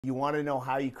You want to know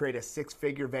how you create a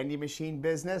six-figure vending machine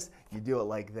business? You do it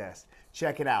like this.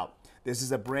 Check it out. This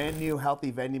is a brand new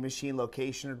healthy vending machine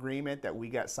location agreement that we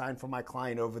got signed for my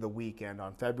client over the weekend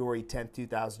on February 10th,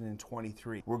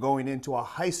 2023. We're going into a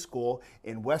high school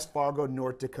in West Fargo,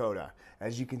 North Dakota.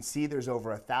 As you can see, there's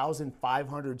over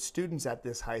 1,500 students at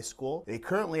this high school. They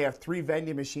currently have 3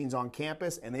 vending machines on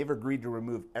campus, and they've agreed to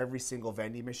remove every single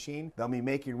vending machine. They'll be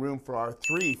making room for our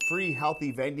 3 free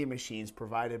healthy vending machines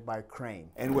provided by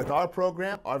Crane. And with our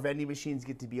program, our vending machines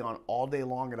get to be on all day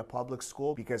long at a public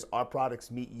school because our products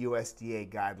meet USDA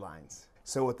guidelines.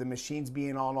 So with the machines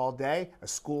being on all day, a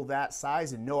school that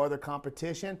size and no other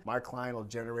competition, my client will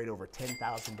generate over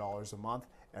 $10,000 a month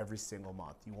every single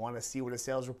month. You want to see what the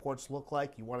sales reports look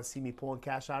like? You want to see me pulling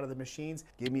cash out of the machines?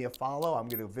 Give me a follow. I'm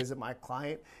going to visit my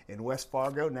client in West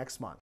Fargo next month.